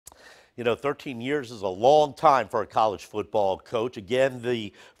You know, 13 years is a long time for a college football coach. Again,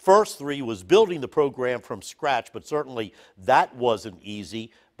 the first 3 was building the program from scratch, but certainly that wasn't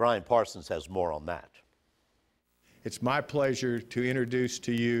easy. Brian Parsons has more on that. It's my pleasure to introduce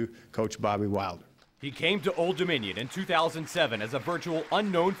to you Coach Bobby Wilder. He came to Old Dominion in 2007 as a virtual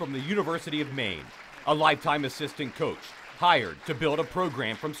unknown from the University of Maine, a lifetime assistant coach, hired to build a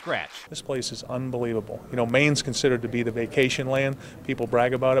program from scratch. This place is unbelievable. You know, Maine's considered to be the vacation land. People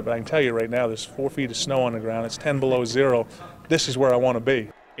brag about it, but I can tell you right now, there's 4 feet of snow on the ground. It's 10 below zero. This is where I want to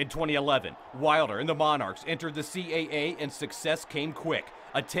be. In 2011, Wilder and the Monarchs entered the CAA and success came quick.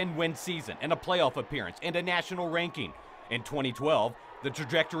 A 10-win season and a playoff appearance and a national ranking. In 2012, the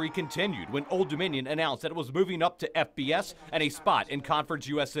trajectory continued when Old Dominion announced that it was moving up to FBS and a spot in Conference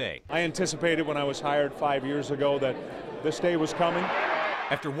USA. I anticipated when I was hired 5 years ago that this day was coming.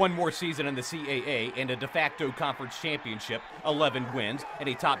 After one more season in the CAA and a de facto conference championship, 11 wins, and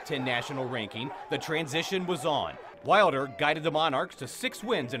a top 10 national ranking, the transition was on. Wilder guided the Monarchs to 6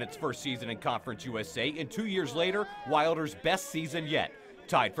 wins in its first season in Conference USA, and 2 years later, Wilder's best season yet.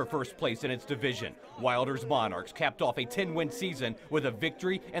 Tied for first place in its division, Wilder's Monarchs capped off a 10-win season with a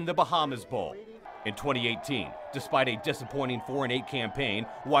victory in the Bahamas Bowl. In 2018, despite a disappointing 4-8 campaign,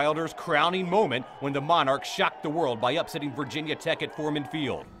 Wilder's crowning moment when the Monarchs shocked the world by upsetting Virginia Tech at Foreman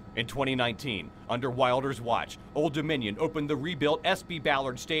Field. In 2019, under Wilder's watch, Old Dominion opened the rebuilt S.B.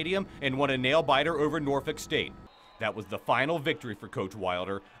 Ballard Stadium and won a nail-biter over Norfolk State. That was the final victory for Coach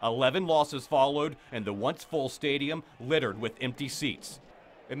Wilder. 11 losses followed, and the once-full stadium littered with empty seats.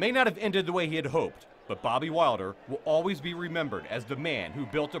 It may not have ended the way he had hoped, but Bobby Wilder will always be remembered as the man who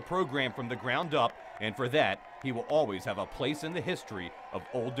built a program from the ground up, and for that, he will always have a place in the history of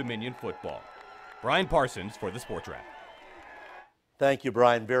Old Dominion football. Brian Parsons for the Sports Wrap. Thank you,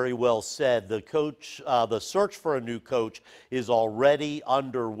 Brian. Very well said. The search for a new coach is already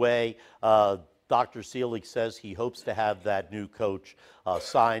underway. Dr. Seelig says he hopes to have that new coach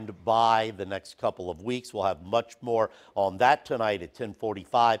signed by the next couple of weeks. We'll have much more on that tonight at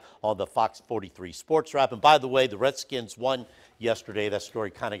 10:45 on the Fox 43 Sports Wrap. And by the way, the Redskins won yesterday. That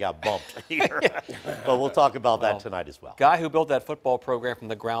story kind of got bumped here. But we'll talk about that tonight as well. Guy who built that football program from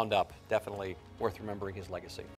the ground up, definitely worth remembering his legacy.